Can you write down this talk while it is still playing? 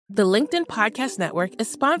The LinkedIn Podcast Network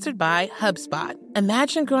is sponsored by HubSpot.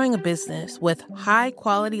 Imagine growing a business with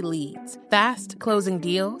high-quality leads, fast closing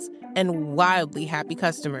deals, and wildly happy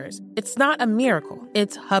customers. It's not a miracle,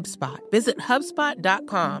 it's HubSpot. Visit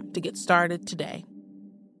HubSpot.com to get started today.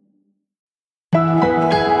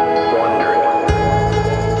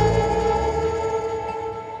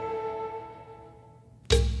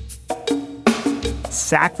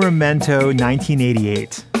 Sacramento,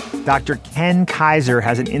 1988. Dr. Ken Kaiser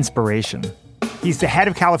has an inspiration. He's the head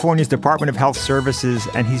of California's Department of Health Services,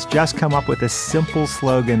 and he's just come up with a simple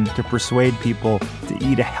slogan to persuade people to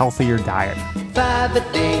eat a healthier diet. 5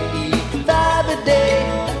 a day, eat 5 a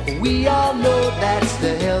day. We all know that's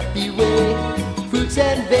the healthy way. Fruits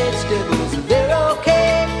and vegetables, they're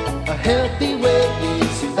okay. A healthy way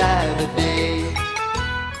is 5 a day.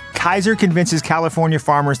 Kaiser convinces California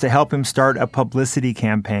farmers to help him start a publicity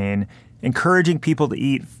campaign encouraging people to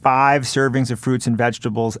eat 5 servings of fruits and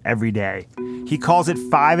vegetables every day. He calls it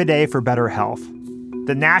 5 a day for better health.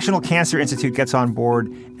 The National Cancer Institute gets on board,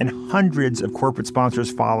 and hundreds of corporate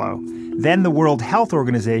sponsors follow. Then the World Health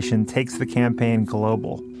Organization takes the campaign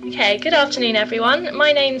global. Okay, good afternoon, everyone.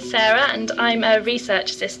 My name's Sarah, and I'm a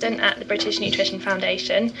research assistant at the British Nutrition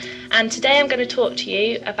Foundation. And today I'm going to talk to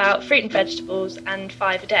you about fruit and vegetables and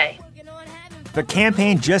 5 a day. The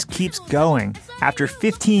campaign just keeps going. After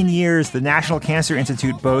 15 years, the National Cancer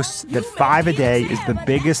Institute boasts that 5 a day is the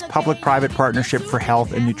biggest public-private partnership for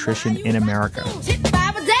health and nutrition in America.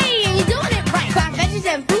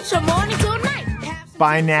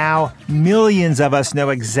 By now, millions of us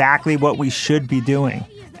know exactly what we should be doing,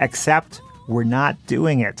 except we're not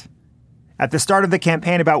doing it. At the start of the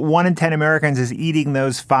campaign, about 1 in 10 Americans is eating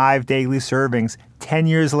those 5 daily servings. 10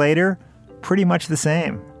 years later, pretty much the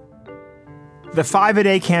same. The 5 a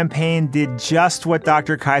day campaign did just what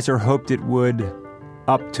Dr. Kaiser hoped it would,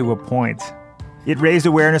 up to a point. It raised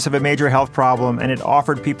awareness of a major health problem, and it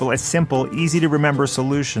offered people a simple, easy-to-remember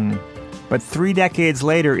solution. But 3 decades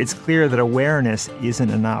later, it's clear that awareness isn't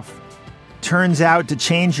enough. Turns out, to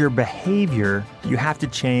change your behavior, you have to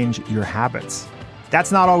change your habits.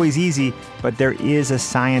 That's not always easy, but there is a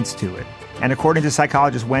science to it. And according to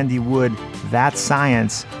psychologist Wendy Wood, that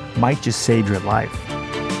science might just save your life.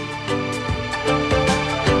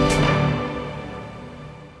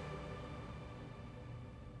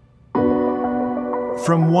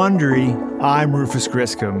 From Wondery, I'm Rufus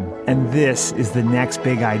Griscom, and this is The Next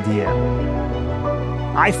Big Idea.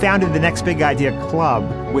 I founded the Next Big Idea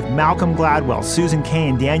Club with Malcolm Gladwell, Susan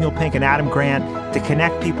Cain, Daniel Pink, and Adam Grant to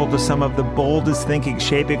connect people to some of the boldest thinking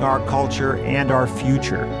shaping our culture and our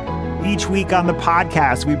future. Each week on the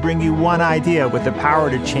podcast, we bring you one idea with the power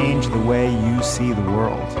to change the way you see the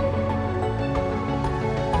world.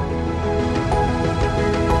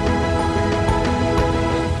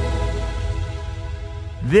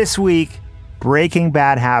 This week, breaking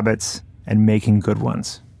bad habits and making good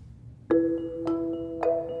ones.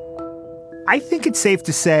 I think it's safe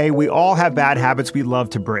to say we all have bad habits we love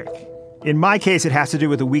to break. In my case, it has to do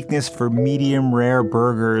with a weakness for medium rare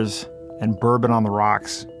burgers and bourbon on the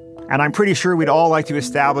rocks. And I'm pretty sure we'd all like to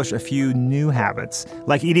establish a few new habits,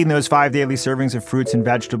 like eating those 5 daily servings of fruits and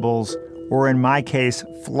vegetables, or in my case,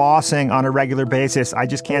 flossing on a regular basis. I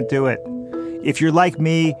just can't do it. If you're like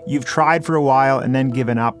me, you've tried for a while and then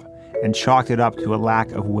given up and chalked it up to a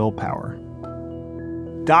lack of willpower.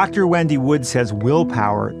 Dr. Wendy Wood says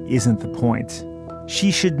willpower isn't the point.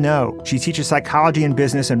 She should know. She teaches psychology and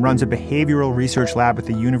business and runs a behavioral research lab at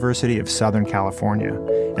the University of Southern California.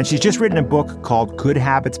 And she's just written a book called Good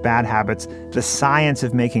Habits, Bad Habits: The Science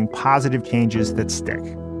of Making Positive Changes That Stick.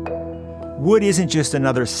 Wood isn't just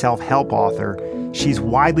another self-help author. She's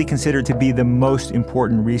widely considered to be the most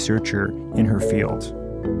important researcher in her field.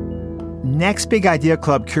 Next Big Idea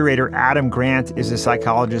Club curator Adam Grant is a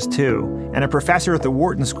psychologist too, and a professor at the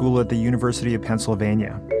Wharton School at the University of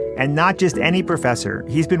Pennsylvania. And not just any professor.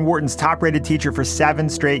 He's been Wharton's top-rated teacher for 7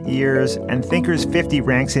 straight years, and Thinkers 50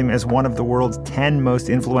 ranks him as one of the world's 10 most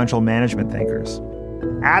influential management thinkers.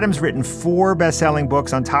 Adam's written 4 best-selling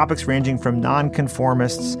books on topics ranging from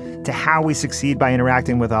nonconformists to how we succeed by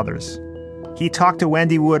interacting with others. He talked to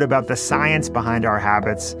Wendy Wood about the science behind our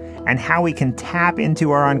habits and how we can tap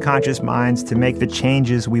into our unconscious minds to make the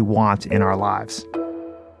changes we want in our lives.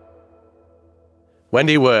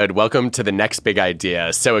 Wendy Wood, welcome to The Next Big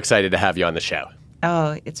Idea. So excited to have you on the show.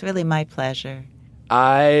 Oh, it's really my pleasure.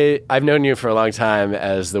 I've known you for a long time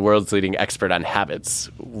as the world's leading expert on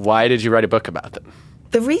habits. Why did you write a book about them?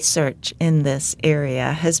 The research in this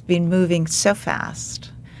area has been moving so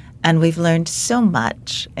fast, and we've learned so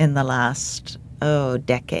much in the last,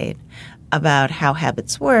 decade about how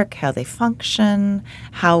habits work, how they function,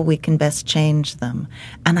 how we can best change them.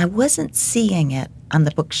 And I wasn't seeing it on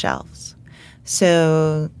the bookshelves.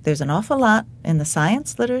 So there's an awful lot in the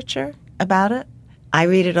science literature about it. I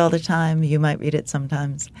read it all the time. You might read it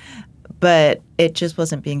sometimes. But it just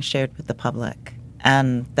wasn't being shared with the public.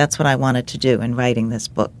 And that's what I wanted to do in writing this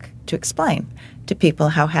book, to explain to people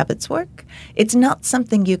how habits work. It's not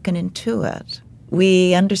something you can intuit.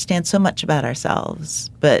 We understand so much about ourselves,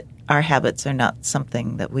 but our habits are not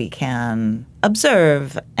something that we can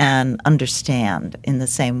observe and understand in the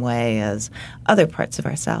same way as other parts of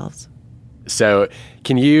ourselves. So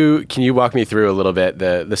can you walk me through a little bit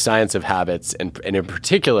the science of habits and in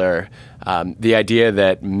particular the idea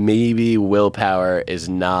that maybe willpower is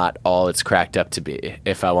not all it's cracked up to be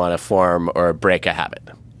if I want to form or break a habit?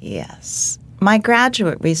 Yes. My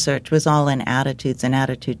graduate research was all in attitudes and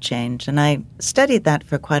attitude change, and I studied that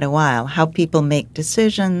for quite a while, how people make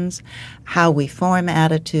decisions, how we form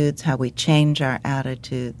attitudes, how we change our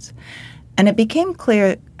attitudes. And it became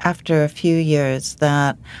clear after a few years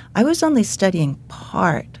that I was only studying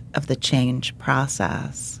part of the change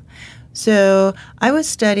process. So I was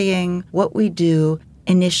studying what we do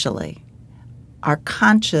initially, our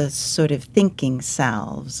conscious sort of thinking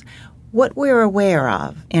selves, what we're aware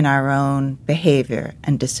of in our own behavior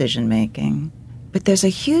and decision-making. But there's a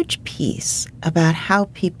huge piece about how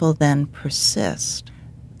people then persist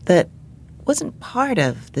that wasn't part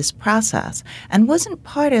of this process and wasn't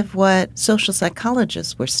part of what social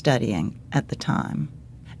psychologists were studying at the time.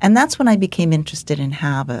 And that's when I became interested in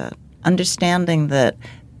habit, understanding that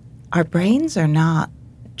our brains are not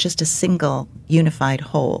just a single unified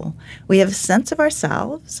whole. We have a sense of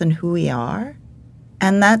ourselves and who we are,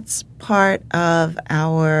 and that's part of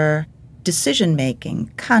our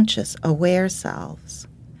decision-making, conscious, aware selves.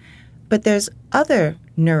 But there's other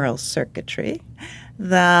neural circuitry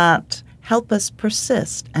that help us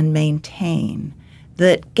persist and maintain,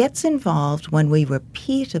 that gets involved when we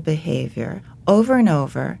repeat a behavior over and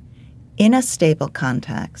over in a stable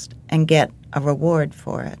context and get a reward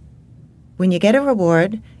for it. When you get a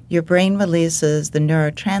reward, your brain releases the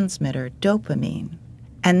neurotransmitter dopamine,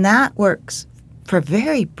 and that works for a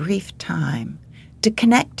very brief time to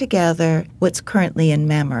connect together what's currently in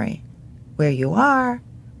memory, where you are,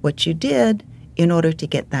 what you did, in order to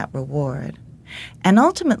get that reward. And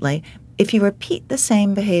ultimately, if you repeat the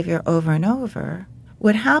same behavior over and over,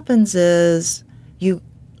 what happens is you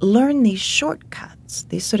learn these shortcuts,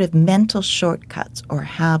 these sort of mental shortcuts or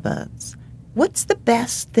habits. What's the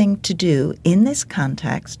best thing to do in this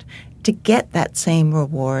context to get that same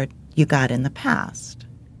reward you got in the past?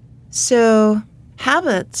 So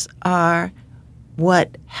habits are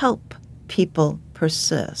what help people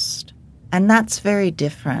persist. And that's very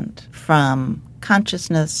different from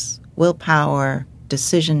consciousness, willpower,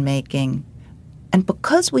 decision-making. And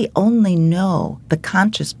because we only know the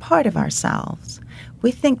conscious part of ourselves,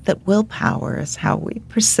 we think that willpower is how we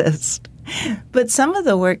persist. But some of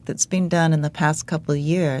the work that's been done in the past couple of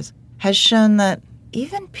years has shown that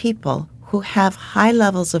even people who have high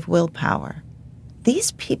levels of willpower,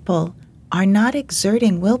 these people are not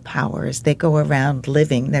exerting willpower as they go around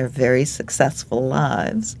living their very successful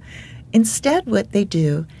lives. Instead, what they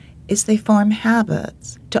do is they form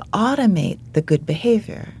habits to automate the good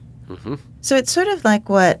behavior. Mm-hmm. So it's sort of like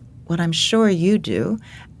what I'm sure you do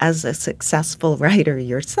as a successful writer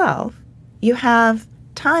yourself. You have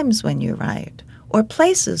times when you write or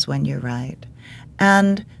places when you write,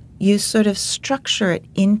 and you sort of structure it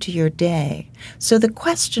into your day. So the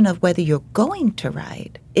question of whether you're going to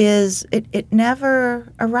write it never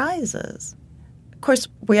arises. Of course,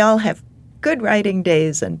 we all have good writing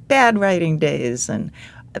days and bad writing days, and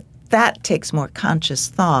that takes more conscious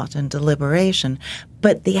thought and deliberation.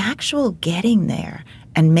 But the actual getting there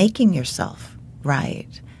and making yourself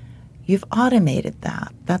write, you've automated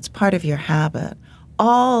that. That's part of your habit.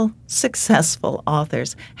 All successful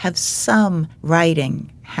authors have some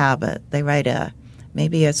writing habit. They write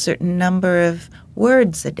maybe a certain number of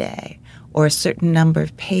words a day or a certain number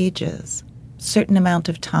of pages, certain amount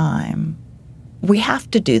of time. We have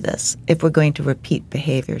to do this if we're going to repeat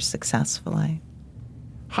behaviors successfully.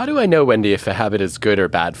 How do I know, Wendy, if a habit is good or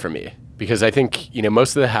bad for me? Because I think,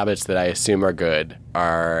 most of the habits that I assume are good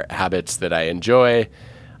are habits that I enjoy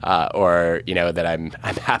or, that I'm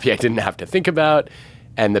happy I didn't have to think about.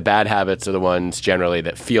 And the bad habits are the ones generally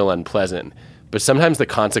that feel unpleasant. But sometimes the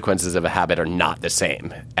consequences of a habit are not the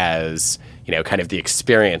same as, kind of the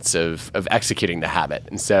experience of executing the habit.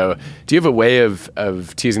 And so do you have a way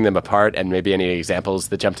of teasing them apart and maybe any examples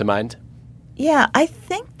that jump to mind? Yeah, I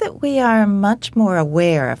think that we are much more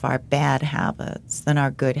aware of our bad habits than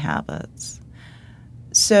our good habits.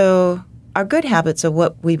 So our good habits are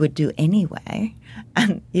what we would do anyway.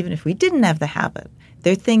 And even if we didn't have the habit,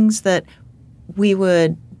 they're things that we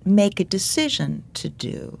would make a decision to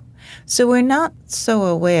do. So we're not so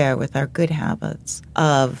aware with our good habits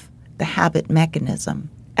of the habit mechanism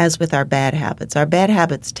as with our bad habits. Our bad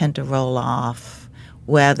habits tend to roll off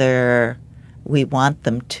whether we want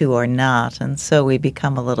them to or not, and so we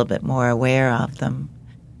become a little bit more aware of them.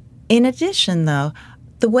 In addition, though,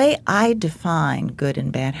 the way I define good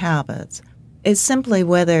and bad habits is simply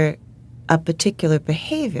whether a particular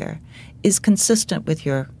behavior is consistent with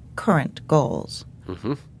your current goals.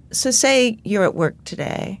 Mm-hmm. So say you're at work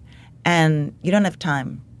today and you don't have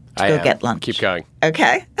time to go get lunch. Keep going.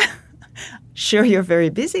 Okay. Sure, you're very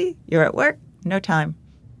busy. You're at work. No time.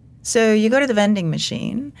 So you go to the vending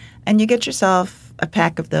machine and you get yourself a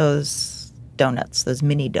pack of those donuts, those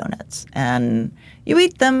mini donuts, and you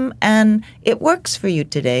eat them, and it works for you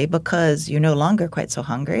today because you're no longer quite so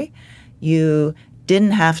hungry. You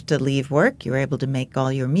didn't have to leave work. You were able to make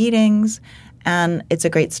all your meetings, and it's a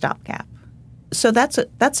great stopgap. So that's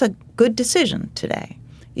a good decision today.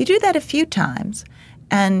 You do that a few times,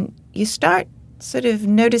 and you start sort of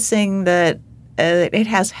noticing that it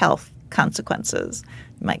has health consequences.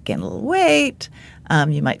 You might gain a little weight.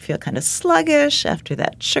 You might feel kind of sluggish after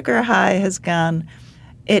that sugar high has gone.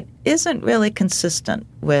 It isn't really consistent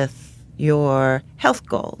with your health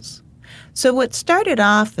goals. So what started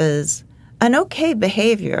off as an okay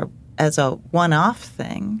behavior as a one-off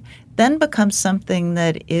thing then becomes something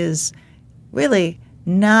that is really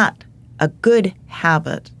not a good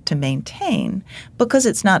habit to maintain because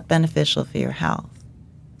it's not beneficial for your health.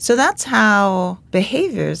 So that's how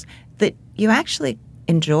behaviors that you actually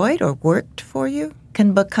enjoyed or worked for you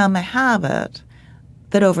can become a habit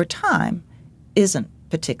that over time isn't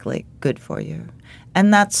particularly good for you.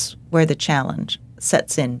 And that's where the challenge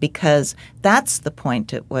sets in, because that's the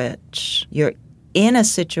point at which you're in a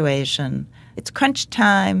situation, it's crunch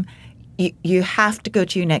time, you have to go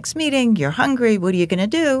to your next meeting, you're hungry, what are you going to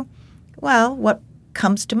do? Well, what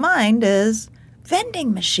comes to mind is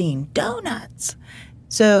vending machine, donuts.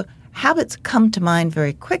 So habits come to mind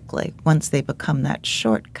very quickly once they become that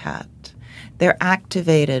shortcut. They're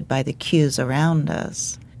activated by the cues around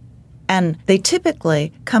us. And they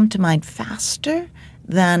typically come to mind faster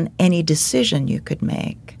than any decision you could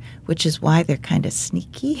make, which is why they're kind of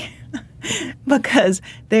sneaky, because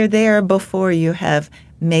they're there before you have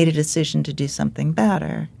made a decision to do something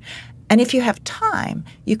better. And if you have time,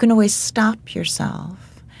 you can always stop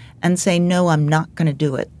yourself and say, no, I'm not going to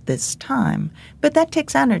do it this time. But that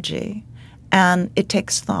takes energy, and it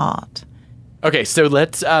takes thought. Okay, so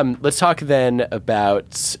let's talk then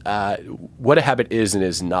about what a habit is and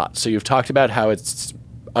is not. So you've talked about how it's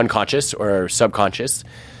unconscious or subconscious.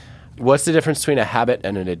 What's the difference between a habit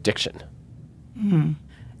and an addiction?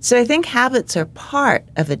 So I think habits are part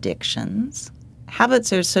of addictions.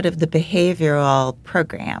 Habits are sort of the behavioral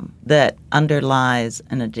program that underlies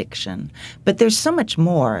an addiction. But there's so much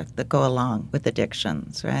more that go along with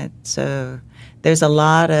addictions, right? So there's a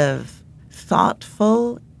lot of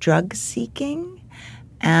thoughtful drug seeking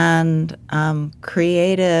and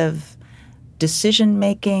creative decision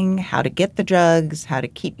making, how to get the drugs, how to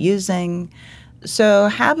keep using. So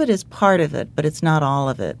habit is part of it, but it's not all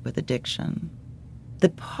of it with addiction. The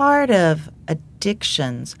part of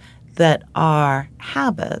addictions that are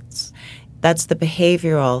habits, that's the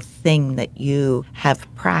behavioral thing that you have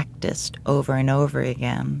practiced over and over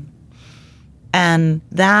again. And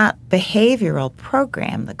that behavioral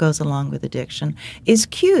program that goes along with addiction is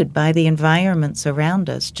cued by the environments around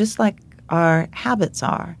us, just like our habits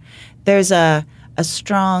are. There's a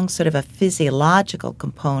strong sort of a physiological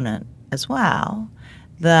component as well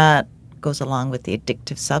that goes along with the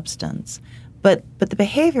addictive substance. But the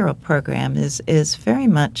behavioral program is very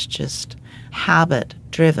much just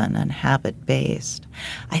habit-driven and habit-based.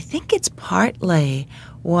 I think it's partly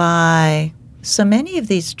why so many of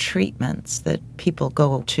these treatments that people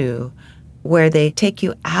go to, where they take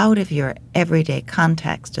you out of your everyday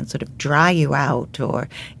context and sort of dry you out or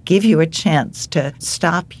give you a chance to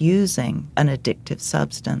stop using an addictive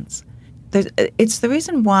substance, it's the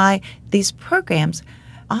reason why these programs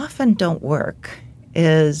often don't work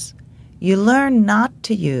is you learn not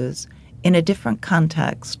to use in a different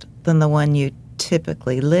context than the one you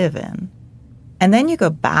typically live in. And then you go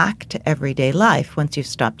back to everyday life once you've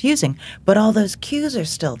stopped using, but all those cues are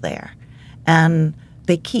still there. And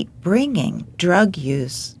they keep bringing drug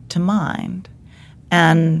use to mind.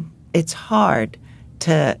 And it's hard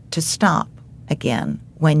to stop again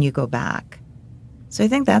when you go back. So I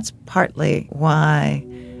think that's partly why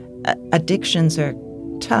addictions are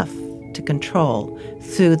tough to control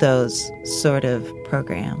through those sort of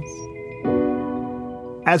programs.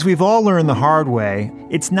 As we've all learned the hard way,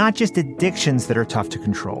 it's not just addictions that are tough to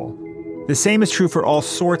control. The same is true for all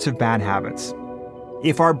sorts of bad habits.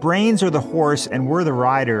 If our brains are the horse and we're the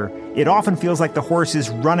rider, it often feels like the horse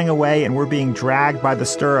is running away and we're being dragged by the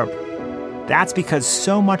stirrup. That's because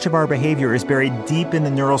so much of our behavior is buried deep in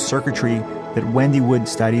the neural circuitry that Wendy Wood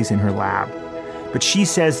studies in her lab. But she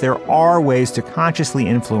says there are ways to consciously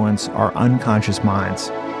influence our unconscious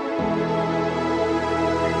minds.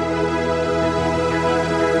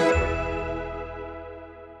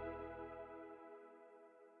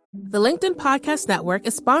 The LinkedIn Podcast Network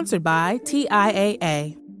is sponsored by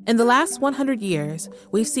TIAA. In the last 100 years,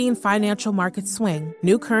 we've seen financial markets swing,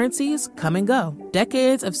 new currencies come and go,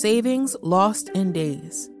 decades of savings lost in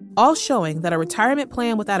days, all showing that a retirement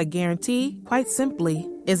plan without a guarantee, quite simply,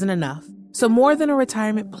 isn't enough. So more than a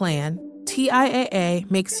retirement plan, TIAA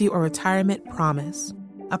makes you a retirement promise.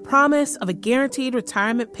 A promise of a guaranteed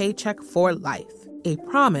retirement paycheck for life. A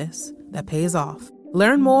promise that pays off.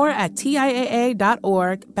 Learn more at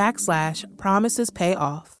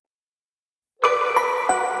TIAA.org/promisespayoff.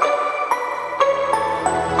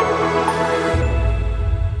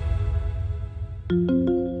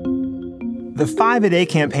 The 5-A-Day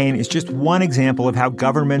campaign is just one example of how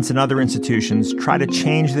governments and other institutions try to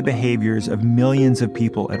change the behaviors of millions of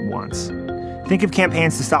people at once. Think of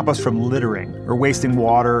campaigns to stop us from littering or wasting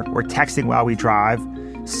water or texting while we drive.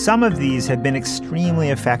 Some of these have been extremely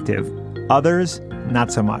effective. Others,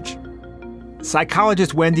 not so much.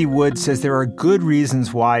 Psychologist Wendy Wood says there are good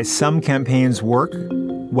reasons why some campaigns work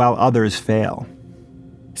while others fail.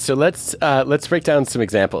 So let's break down some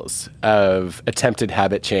examples of attempted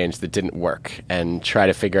habit change that didn't work and try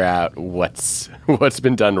to figure out what's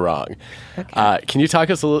been done wrong. Okay. Can you talk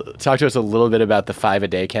to us a little bit about the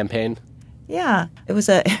 5-A-Day campaign? Yeah, it was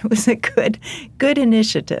a good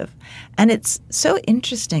initiative, and it's so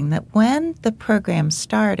interesting that when the program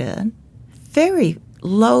started, very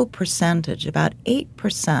low percentage, about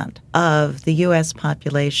 8% of the U.S.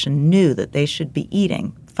 population knew that they should be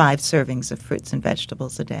eating 5 servings of fruits and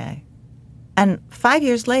vegetables a day. And 5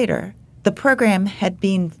 years later, the program had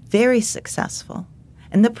been very successful.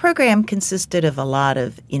 And the program consisted of a lot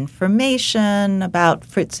of information about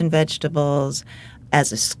fruits and vegetables.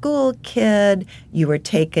 As a school kid, you were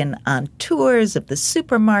taken on tours of the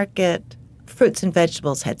supermarket. Fruits and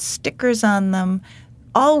vegetables had stickers on them,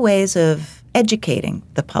 all ways of educating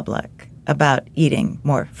the public about eating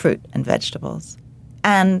more fruit and vegetables.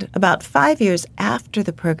 And about 5 years after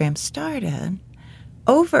the program started,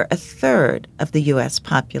 over a third of the U.S.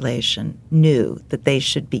 population knew that they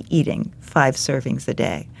should be eating 5 servings a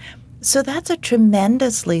day. So that's a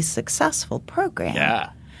tremendously successful program. Yeah.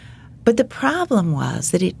 But the problem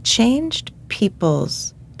was that it changed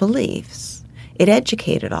people's beliefs. It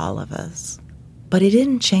educated all of us, but it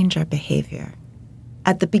didn't change our behavior.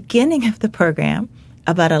 At the beginning of the program,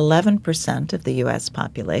 about 11% of the U.S.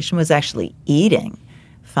 population was actually eating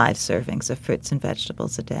 5 servings of fruits and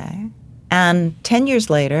vegetables a day. And 10 years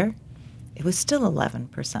later, it was still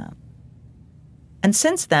 11%. And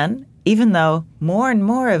since then, even though more and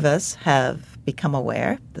more of us have become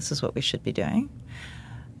aware this is what we should be doing,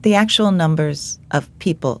 the actual numbers of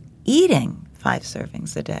people eating 5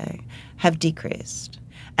 servings a day have decreased.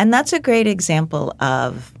 And that's a great example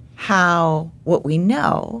of how what we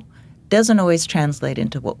know doesn't always translate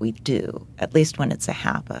into what we do, at least when it's a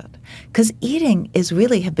habit. Because eating is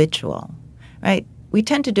really habitual, right? We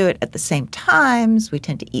tend to do it at the same times. We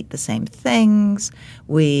tend to eat the same things.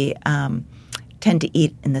 We tend to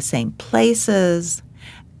eat in the same places.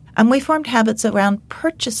 And we formed habits around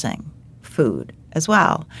purchasing food as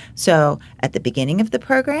well. So at the beginning of the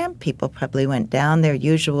program, people probably went down their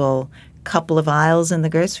usual couple of aisles in the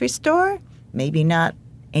grocery store, maybe not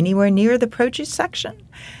anywhere near the produce section.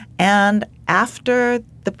 And after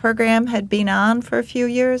the program had been on for a few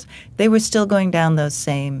years, they were still going down those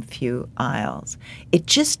same few aisles. It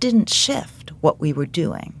just didn't shift what we were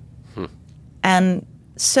doing. And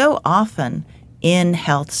so often in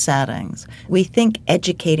health settings, we think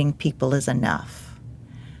educating people is enough.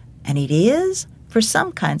 And it is for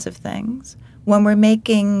some kinds of things. When we're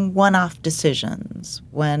making one-off decisions,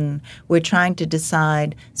 when we're trying to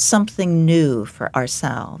decide something new for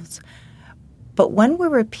ourselves. But when we're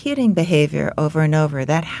repeating behavior over and over,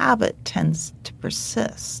 that habit tends to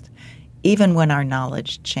persist, even when our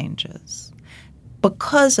knowledge changes.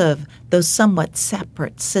 Because of those somewhat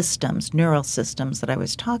separate systems, neural systems that I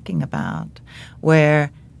was talking about,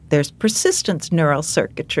 where there's persistent neural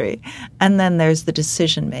circuitry, and then there's the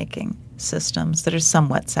decision-making systems that are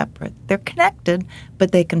somewhat separate. They're connected,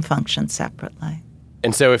 but they can function separately.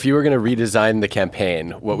 And so if you were going to redesign the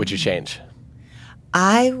campaign, what would you change?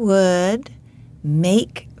 I would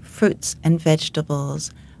make fruits and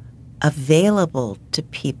vegetables available to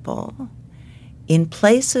people in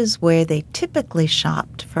places where they typically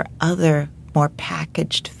shopped for other, more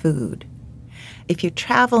packaged food. If you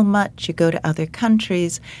travel much, you go to other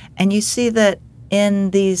countries, and you see that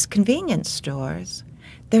in these convenience stores,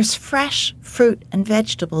 there's fresh fruit and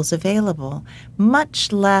vegetables available,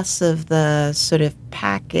 much less of the sort of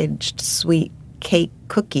packaged sweet cake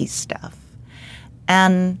cookie stuff.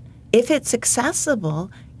 And if it's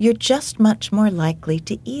accessible, you're just much more likely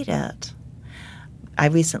to eat it. I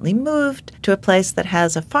recently moved to a place that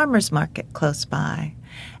has a farmer's market close by,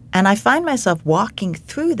 and I find myself walking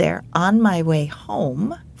through there on my way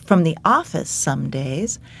home from the office some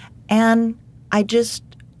days, and I just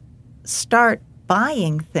start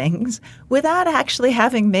buying things without actually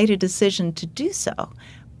having made a decision to do so.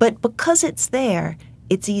 But because it's there,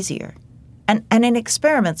 it's easier. And in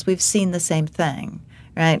experiments, we've seen the same thing,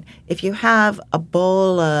 right? If you have a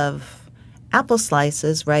bowl of apple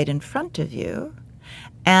slices right in front of you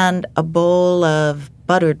and a bowl of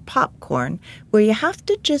buttered popcorn, where you have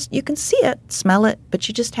to you can see it, smell it, but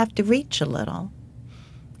you just have to reach a little.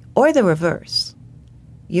 Or the reverse.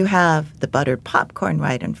 You have the buttered popcorn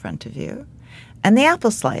right in front of you and the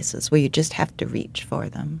apple slices where you just have to reach for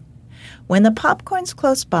them. When the popcorn's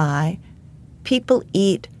close by, people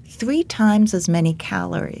eat 3 times as many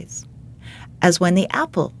calories as when the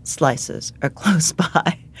apple slices are close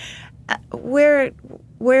by. We're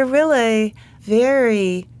really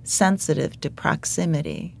very sensitive to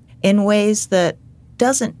proximity in ways that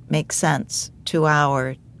doesn't make sense to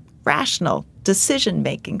our rational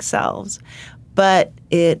decision-making selves, but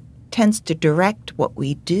it tends to direct what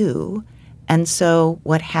we do, and so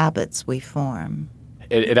what habits we form.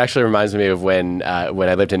 It actually reminds me of when I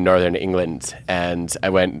lived in northern England and I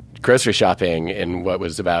went grocery shopping in what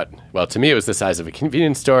was about, well, to me it was the size of a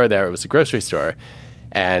convenience store. There it was a grocery store.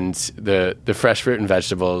 And the fresh fruit and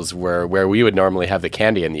vegetables were where we would normally have the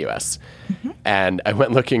candy in the U.S. Mm-hmm. And I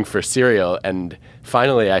went looking for cereal, and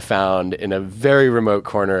finally I found in a very remote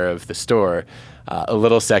corner of the store a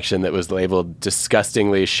little section that was labeled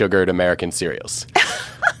disgustingly sugared American cereals.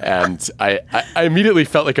 And I immediately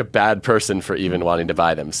felt like a bad person for even wanting to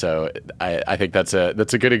buy them. So I think that's a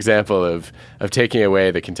good example of taking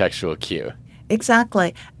away the contextual cue.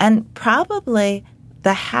 Exactly. And probably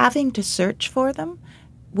the having to search for them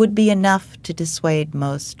would be enough to dissuade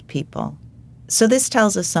most people. So this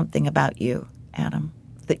tells us something about you, Adam,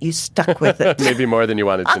 that you stuck with it. Maybe more than you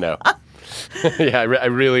wanted to know. Yeah, I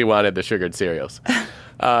really wanted the sugared cereals.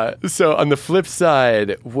 So on the flip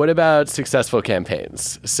side, what about successful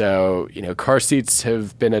campaigns? So, car seats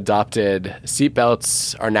have been adopted.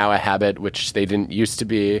 Seatbelts are now a habit, which they didn't used to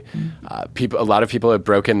be. A lot of people have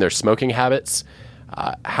broken their smoking habits.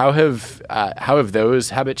 How have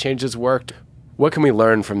those habit changes worked? What can we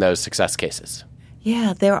learn from those success cases?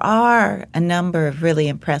 Yeah, there are a number of really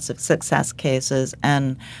impressive success cases,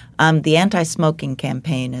 and the anti-smoking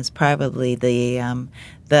campaign is probably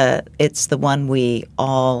it's the one we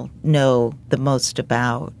all know the most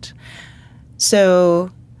about. So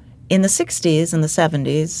in the 60s and the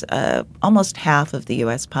 70s, almost half of the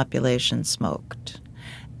U.S. population smoked.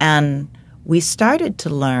 And we started to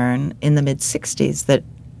learn in the mid-60s that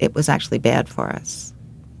it was actually bad for us.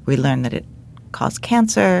 We learned that it caused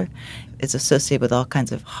cancer, is associated with all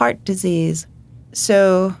kinds of heart disease.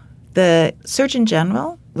 So the Surgeon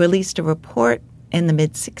General released a report in the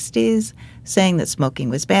mid-60s saying that smoking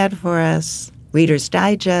was bad for us. Reader's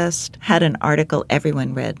Digest had an article.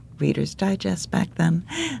 Everyone read Reader's Digest back then.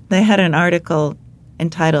 They had an article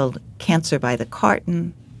entitled Cancer by the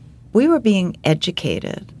Carton. We were being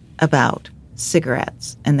educated about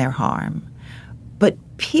cigarettes and their harm. But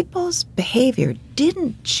people's behavior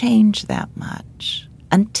didn't change that much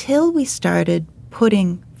until we started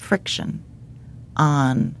putting friction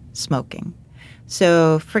on smoking.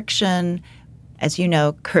 So friction, as you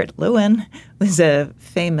know, Kurt Lewin was a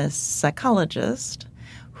famous psychologist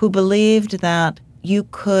who believed that you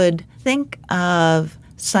could think of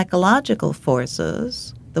psychological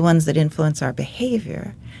forces, the ones that influence our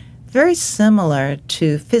behavior, very similar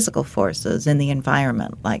to physical forces in the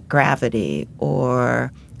environment, like gravity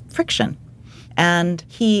or friction. And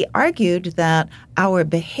he argued that our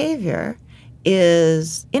behavior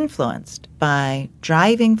is influenced by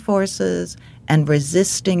driving forces and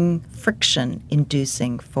resisting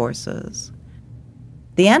friction-inducing forces.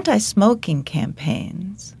 The anti-smoking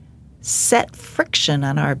campaigns set friction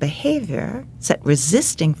on our behavior, set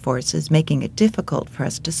resisting forces, making it difficult for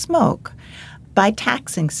us to smoke, by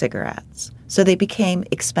taxing cigarettes. So they became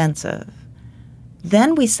expensive.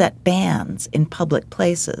 Then we set bans in public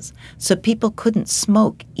places so people couldn't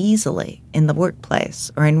smoke easily in the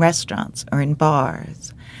workplace or in restaurants or in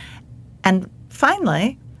bars. And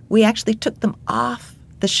finally, we actually took them off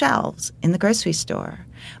the shelves in the grocery store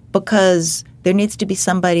because there needs to be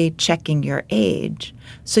somebody checking your age.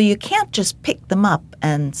 So you can't just pick them up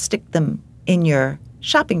and stick them in your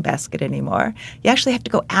shopping basket anymore. You actually have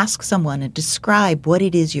to go ask someone and describe what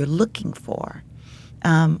it is you're looking for.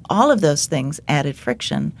 All of those things added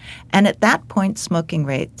friction. And at that point, smoking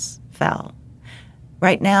rates fell.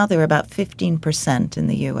 Right now, they're about 15% in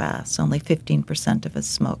the U.S. Only 15% of us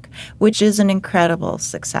smoke, which is an incredible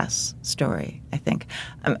success story, I think.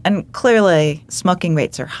 And clearly, smoking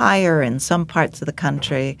rates are higher in some parts of the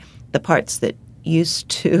country, the parts that used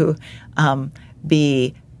to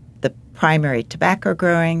be the primary tobacco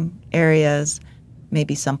growing areas,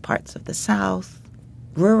 maybe some parts of the South,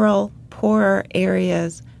 rural, poorer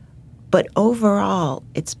areas. But overall,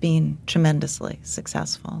 it's been tremendously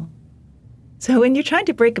successful. So when you're trying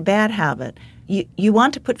to break a bad habit, you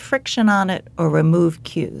want to put friction on it or remove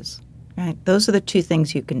cues, right? Those are the two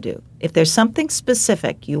things you can do. If there's something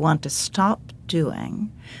specific you want to stop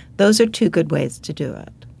doing, those are two good ways to do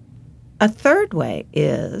it. A third way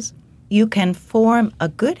is you can form a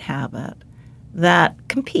good habit that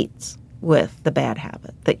competes with the bad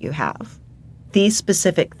habit that you have, the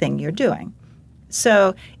specific thing you're doing.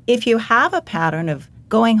 So if you have a pattern of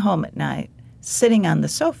going home at night, sitting on the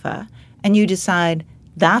sofa, and you decide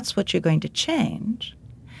that's what you're going to change,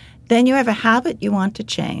 then you have a habit you want to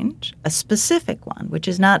change, a specific one, which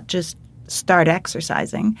is not just start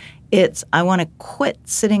exercising. It's I want to quit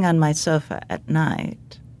sitting on my sofa at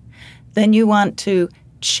night. Then you want to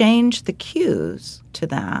change the cues to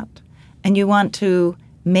that, and you want to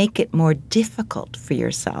make it more difficult for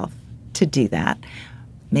yourself to do that.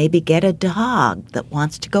 Maybe get a dog that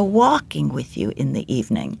wants to go walking with you in the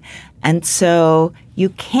evening. And so you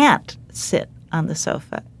can't sit on the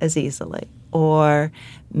sofa as easily. Or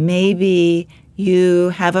maybe you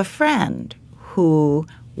have a friend who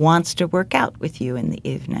wants to work out with you in the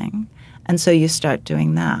evening. And so you start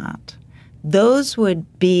doing that. Those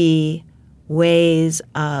would be ways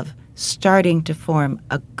of starting to form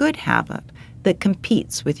a good habit that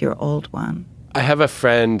competes with your old one. I have a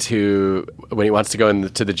friend who, when he wants to go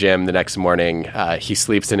to the gym the next morning, he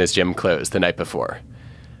sleeps in his gym clothes the night before.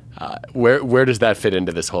 Where does that fit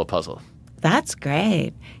into this whole puzzle? That's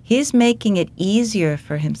great. He's making it easier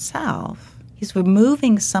for himself. He's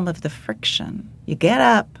removing some of the friction. You get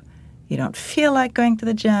up, you don't feel like going to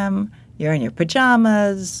the gym, you're in your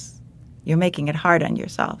pajamas, you're making it hard on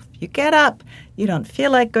yourself. You get up, you don't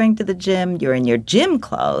feel like going to the gym, you're in your gym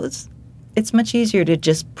clothes. It's much easier to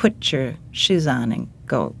just put your shoes on and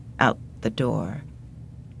go out the door.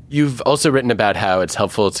 You've also written about how it's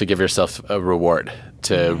helpful to give yourself a reward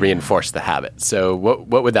to reinforce the habit. So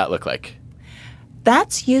what would that look like?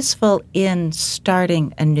 That's useful in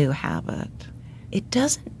starting a new habit. It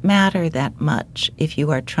doesn't matter that much if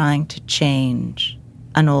you are trying to change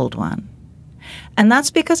an old one. And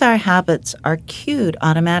that's because our habits are cued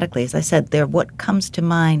automatically. As I said, they're what comes to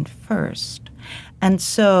mind first. And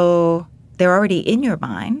so they're already in your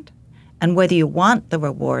mind, and whether you want the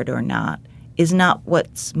reward or not is not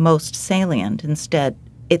what's most salient. Instead,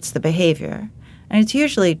 it's the behavior. And it's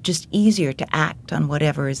usually just easier to act on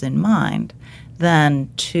whatever is in mind than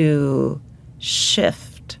to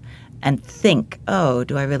shift and think, oh,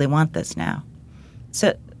 do I really want this now?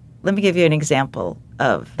 So let me give you an example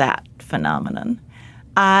of that phenomenon.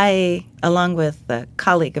 I, along with a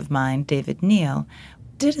colleague of mine, David Neal,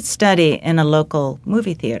 did a study in a local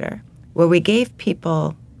movie theater where we gave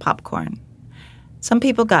people popcorn. Some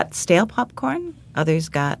people got stale popcorn, others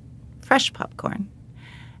got fresh popcorn.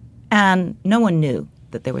 And no one knew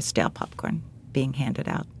that there was stale popcorn being handed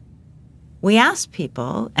out. We asked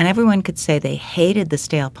people, and everyone could say they hated the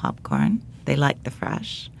stale popcorn, they liked the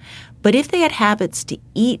fresh. But if they had habits to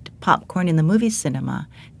eat popcorn in the movie cinema,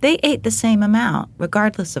 they ate the same amount,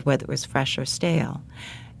 regardless of whether it was fresh or stale.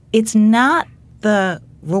 It's not the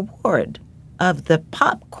reward of the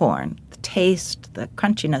popcorn, the taste, the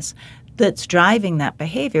crunchiness, that's driving that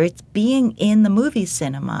behavior. It's being in the movie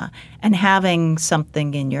cinema and having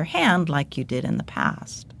something in your hand like you did in the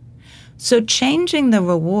past. So changing the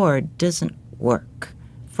reward doesn't work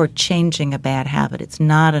for changing a bad habit. It's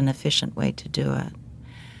not an efficient way to do it.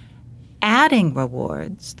 Adding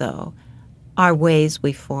rewards, though, are ways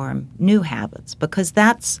we form new habits, because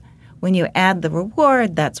that's when you add the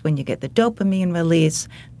reward, that's when you get the dopamine release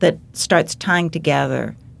that starts tying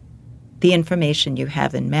together the information you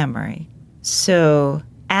have in memory. So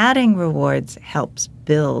adding rewards helps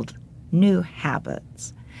build new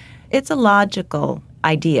habits. It's a logical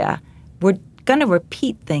idea. We're going to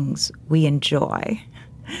repeat things we enjoy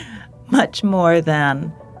much more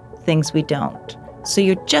than things we don't. So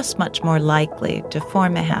you're just much more likely to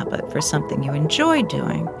form a habit for something you enjoy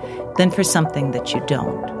doing than for something that you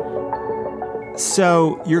don't.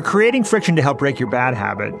 So you're creating friction to help break your bad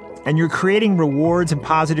habit, and you're creating rewards and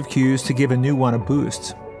positive cues to give a new one a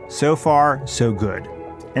boost. So far, so good.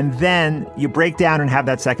 And then you break down and have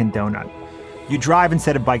that second donut. You drive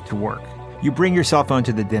instead of bike to work. You bring your cell phone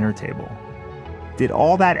to the dinner table. Did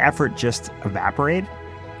all that effort just evaporate?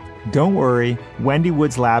 Don't worry, Wendy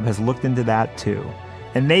Wood's lab has looked into that too.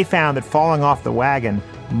 And they found that falling off the wagon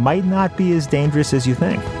might not be as dangerous as you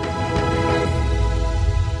think.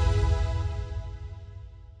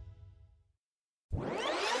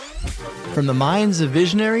 From the minds of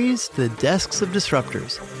visionaries to the desks of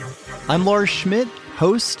disruptors, I'm Lars Schmidt,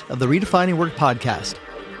 host of the Redefining Work podcast.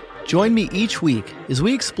 Join me each week as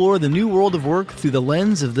we explore the new world of work through the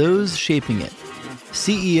lens of those shaping it.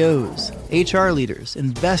 CEOs, HR leaders,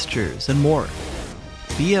 investors, and more.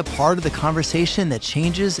 Be a part of the conversation that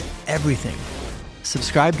changes everything.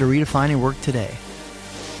 Subscribe to Redefining Work today.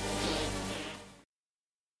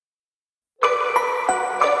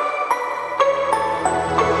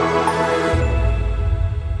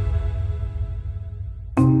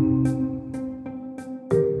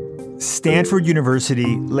 Stanford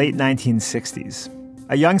University, late 1960s.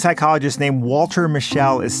 A young psychologist named Walter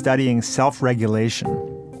Mischel is studying self-regulation.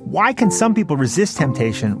 Why can some people resist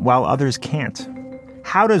temptation while others can't?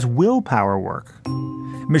 How does willpower work?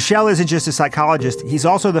 Mischel isn't just a psychologist, he's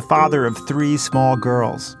also the father of 3 small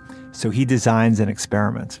girls. So he designs an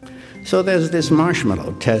experiment. So there's this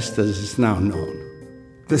marshmallow test that is now known.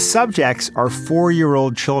 The subjects are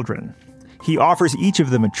 4-year-old children. He offers each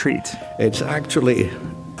of them a treat. It's actually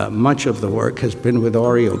much of the work has been with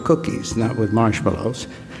Oreo cookies, not with marshmallows.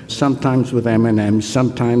 Sometimes with M&Ms,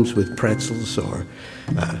 sometimes with pretzels or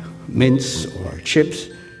mints or chips.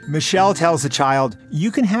 Mischel tells the child, you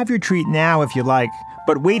can have your treat now if you like,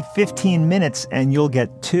 but wait 15 minutes and you'll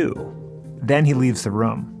get 2. Then he leaves the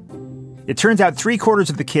room. It turns out 3/4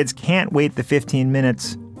 of the kids can't wait the 15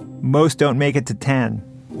 minutes. Most don't make it to 10.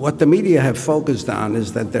 What the media have focused on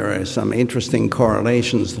is that there are some interesting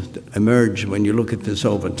correlations that emerge when you look at this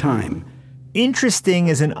over time. Interesting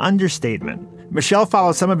is an understatement. Mischel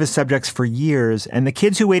followed some of his subjects for years, and the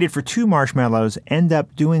kids who waited for 2 marshmallows end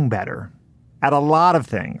up doing better. At a lot of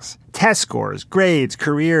things. Test scores, grades,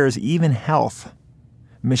 careers, even health.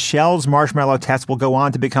 Mischel's marshmallow test will go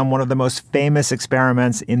on to become one of the most famous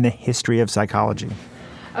experiments in the history of psychology.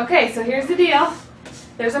 Okay, so here's the deal.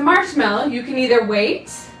 There's a marshmallow. You can either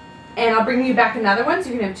wait, and I'll bring you back another one,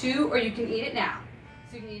 so you can have 2, or you can eat it now.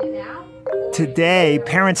 So you can eat it now. Today,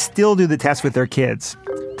 parents still do the test with their kids.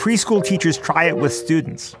 Preschool teachers try it with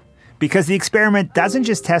students. Because the experiment doesn't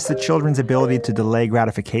just test the children's ability to delay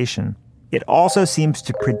gratification, it also seems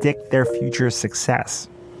to predict their future success.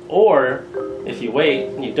 Or, if you wait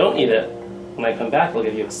and you don't eat it, when I come back, I'll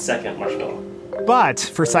give you a second marshmallow. But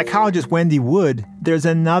for psychologist Wendy Wood, there's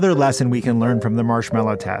another lesson we can learn from the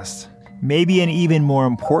marshmallow test. Maybe an even more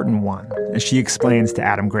important one, as she explains to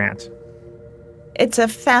Adam Grant. It's a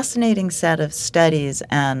fascinating set of studies,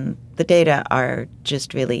 and the data are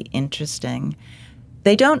just really interesting.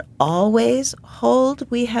 They don't always hold,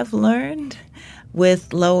 we have learned,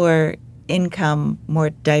 with lower income, more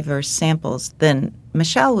diverse samples than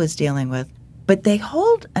Mischel was dealing with. But they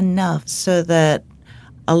hold enough so that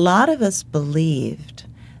a lot of us believed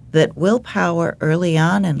that willpower early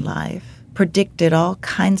on in life predicted all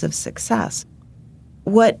kinds of success.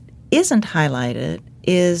 What isn't highlighted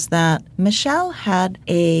is that Mischel had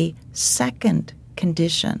a second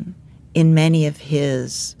condition in many of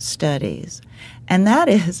his studies, and that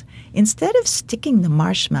is, instead of sticking the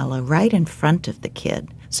marshmallow right in front of the kid,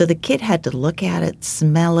 so the kid had to look at it,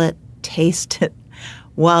 smell it, taste it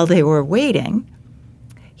while they were waiting,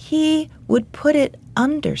 he would put it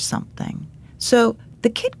under something. So the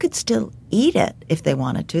kid could still eat it if they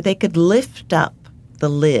wanted to. They could lift up the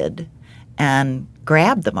lid and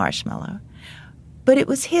grab the marshmallow, but it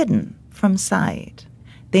was hidden from sight.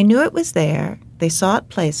 They knew it was there. They saw it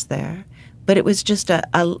placed there, but it was just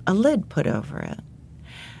a lid put over it.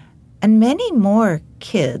 And many more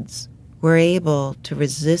kids were able to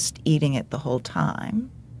resist eating it the whole time.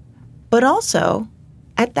 But also,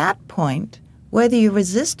 at that point, whether you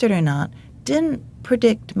resisted or not didn't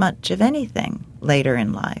predict much of anything later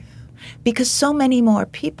in life because so many more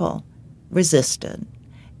people resisted.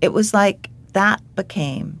 It was like that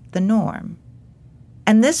became the norm.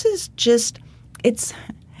 And this is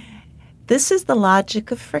the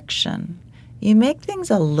logic of friction. You make things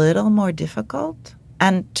a little more difficult,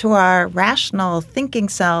 And to our rational thinking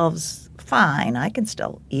selves, fine, I can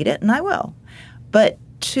still eat it and I will. But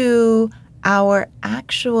to our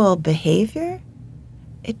actual behavior,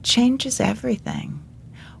 it changes everything.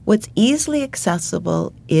 What's easily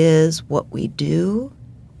accessible is what we do.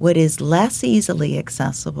 What is less easily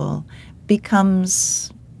accessible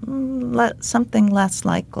becomes something less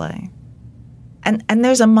likely. And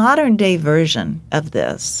there's a modern day version of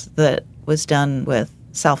this that was done with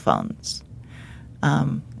cell phones.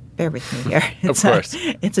 Bear with me here. Of course.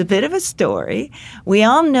 It's a bit of a story. We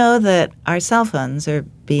all know that our cell phones are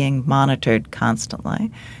being monitored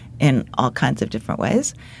constantly in all kinds of different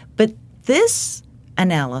ways. But this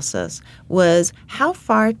analysis was how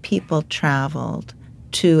far people traveled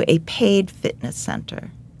to a paid fitness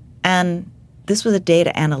center. And this was a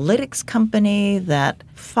data analytics company that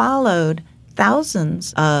followed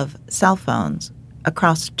thousands of cell phones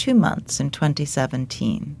across 2 months in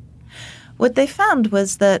 2017. What they found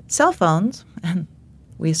was that cell phones, and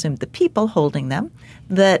we assumed the people holding them,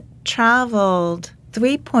 that traveled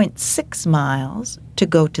 3.6 miles to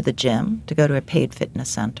go to the gym, to go to a paid fitness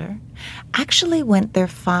center, actually went there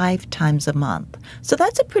 5 times a month. So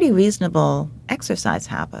that's a pretty reasonable exercise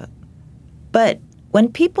habit. But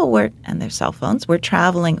when people and their cell phones were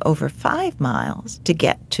traveling over 5 miles to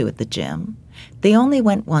get to the gym, they only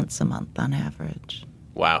went once a month on average.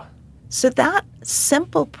 Wow. So that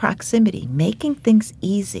simple proximity, making things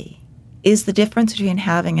easy, is the difference between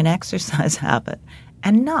having an exercise habit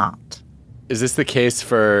and not. Is this the case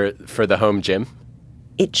for the home gym?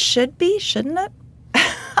 It should be, shouldn't it?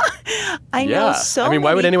 I know so many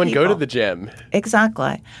why would anyone people, go to the gym?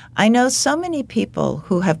 Exactly. I know so many people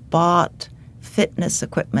who have bought fitness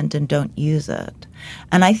equipment and don't use it.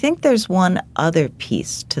 And I think there's one other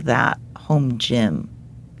piece to that home gym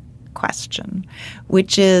question,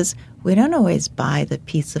 which is we don't always buy the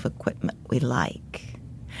piece of equipment we like.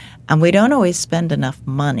 And we don't always spend enough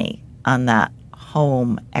money on that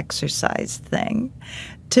home exercise thing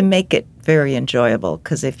to make it very enjoyable,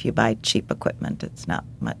 because if you buy cheap equipment, it's not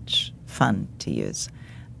much fun to use.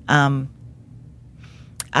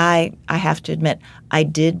 I have to admit, I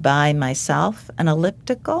did buy myself an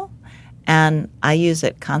elliptical, and I use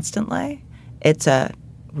it constantly. It's a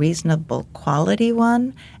reasonable quality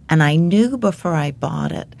one, and I knew before I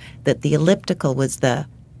bought it that the elliptical was the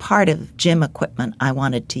part of gym equipment I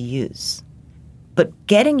wanted to use. But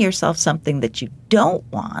getting yourself something that you don't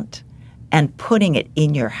want and putting it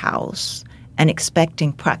in your house and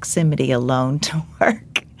expecting proximity alone to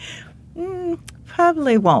work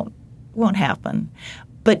probably won't happen.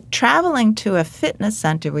 But traveling to a fitness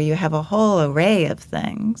center where you have a whole array of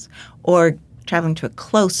things, or traveling to a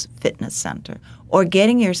close fitness center, or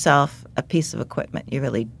getting yourself a piece of equipment you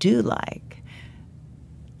really do like,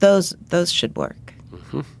 those should work.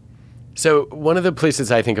 Mm-hmm. So one of the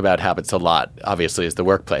places I think about habits a lot, obviously, is the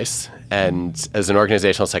workplace. And as an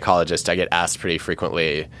organizational psychologist, I get asked pretty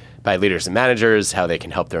frequently by leaders and managers how they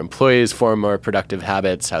can help their employees form more productive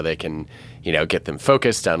habits, how they can, get them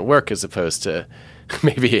focused on work as opposed to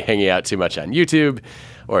maybe hanging out too much on YouTube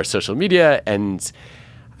or social media. And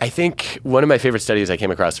I think one of my favorite studies I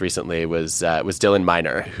came across recently was Dylan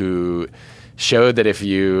Miner, who showed that if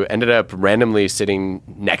you ended up randomly sitting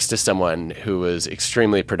next to someone who was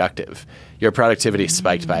extremely productive, your productivity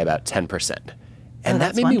spiked by about 10%. And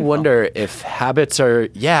that made me wonder if habits do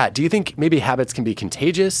you think maybe habits can be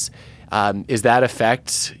contagious? Is that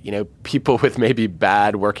affect, people with maybe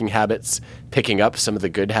bad working habits picking up some of the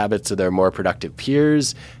good habits of their more productive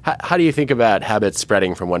peers? How do you think about habits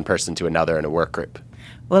spreading from one person to another in a work group?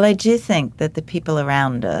 Well, I do think that the people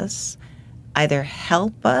around us either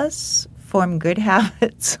help us form good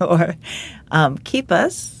habits or keep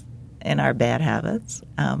us in our bad habits.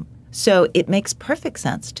 So it makes perfect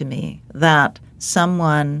sense to me that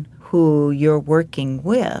someone who you're working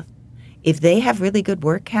with, if they have really good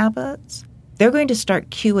work habits, they're going to start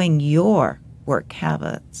cueing your work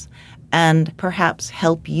habits and perhaps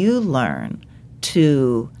help you learn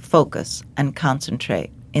to focus and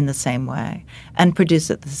concentrate in the same way and produce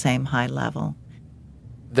at the same high level.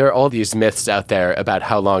 There are all these myths out there about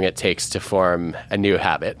how long it takes to form a new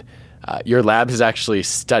habit. Your lab has actually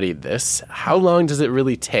studied this. How long does it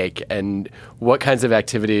really take, and what kinds of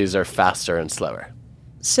activities are faster and slower?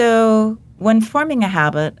 So when forming a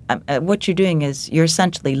habit, what you're doing is you're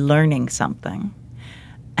essentially learning something.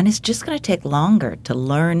 And it's just going to take longer to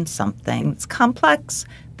learn something that's complex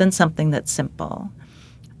than something that's simple.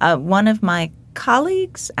 One of my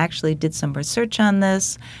colleagues actually did some research on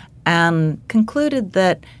this and concluded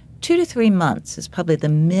that 2 to 3 months is probably the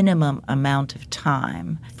minimum amount of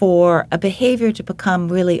time for a behavior to become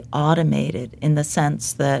really automated, in the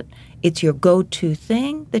sense that it's your go-to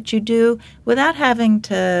thing that you do without having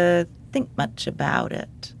to think much about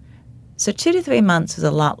it. So 2 to 3 months is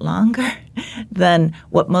a lot longer than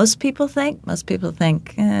what most people think. Most people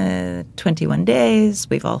think 21 days.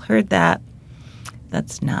 We've all heard that.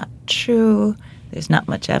 That's not true. There's not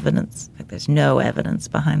much evidence. In fact, there's no evidence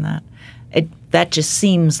behind that. That just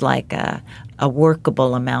seems like a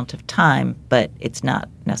workable amount of time, but it's not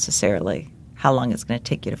necessarily how long it's going to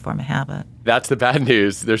take you to form a habit. That's the bad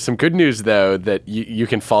news. There's some good news, though, that you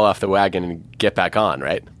can fall off the wagon and get back on,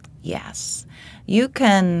 right? Yes. You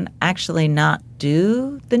can actually not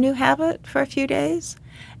do the new habit for a few days.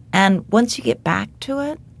 And once you get back to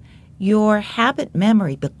it, your habit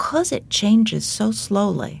memory, because it changes so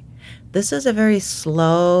slowly, this is a very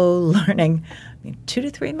slow learning. 2 to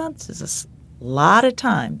 3 months is a lot of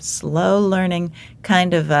time. Slow learning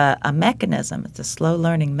kind of a mechanism. It's a slow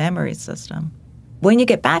learning memory system. When you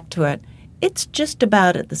get back to it, it's just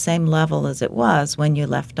about at the same level as it was when you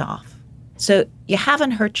left off. So you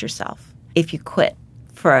haven't hurt yourself if you quit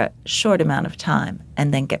for a short amount of time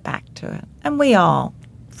and then get back to it. And we all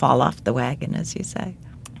fall off the wagon, as you say,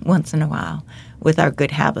 once in a while with our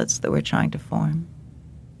good habits that we're trying to form.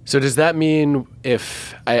 So does that mean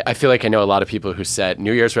if I feel like I know a lot of people who set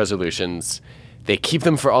New Year's resolutions, they keep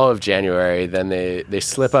them for all of January, then they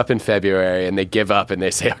slip up in February and they give up and they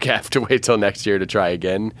say, okay, I have to wait till next year to try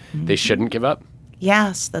again. Mm-hmm. They shouldn't give up?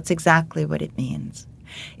 Yes, that's exactly what it means.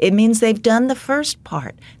 It means they've done the first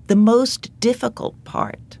part, the most difficult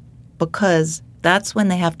part, because that's when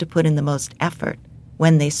they have to put in the most effort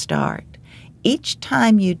when they start. Each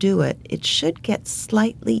time you do it, it should get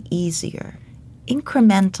slightly easier.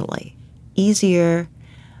 Incrementally easier,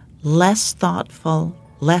 less thoughtful,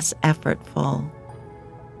 less effortful.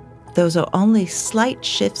 Those are only slight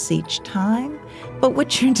shifts each time, but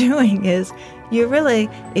what you're doing is you're really,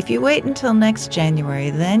 if you wait until next January,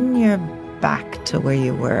 then you're back to where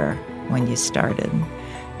you were when you started,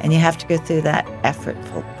 and you have to go through that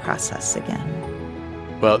effortful process again.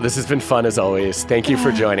 Well, this has been fun as always. Thank you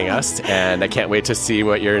for joining us, and I can't wait to see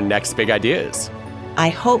what your next big idea is. I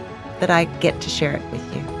hope that I get to share it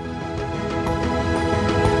with you.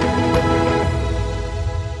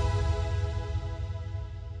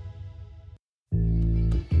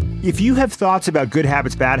 If you have thoughts about Good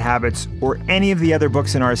Habits, Bad Habits, or any of the other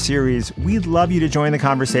books in our series, we'd love you to join the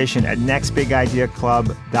conversation at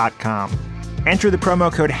nextbigideaclub.com. Enter the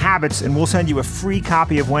promo code HABITS and we'll send you a free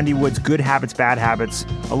copy of Wendy Wood's Good Habits, Bad Habits,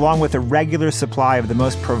 along with a regular supply of the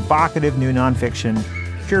most provocative new nonfiction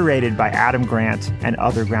curated by Adam Grant and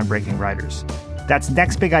other groundbreaking writers. That's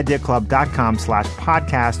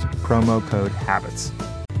nextbigideaclub.com/podcast, promo code HABITS.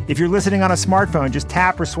 If you're listening on a smartphone, just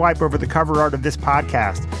tap or swipe over the cover art of this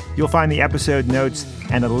podcast. You'll find the episode notes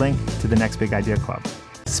and a link to the Next Big Idea Club.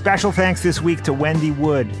 Special thanks this week to Wendy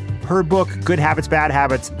Wood. Her book, Good Habits, Bad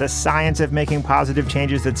Habits, The Science of Making Positive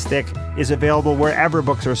Changes That Stick, is available wherever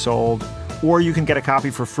books are sold, or you can get a copy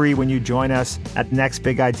for free when you join us at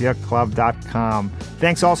nextbigideaclub.com.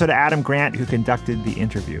 Thanks also to Adam Grant, who conducted the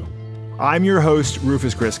interview. I'm your host,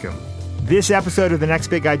 Rufus Griscom. This episode of The Next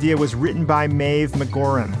Big Idea was written by Maeve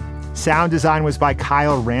McGoran. Sound design was by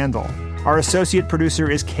Kyle Randall. Our associate producer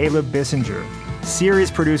is Caleb Bissinger.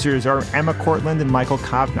 Series producers are Emma Cortland and Michael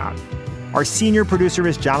Kovnat. Our senior producer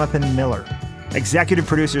is Jonathan Miller. Executive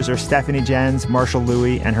producers are Stephanie Jens, Marshall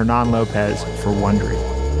Louie, and Hernan Lopez for Wondery.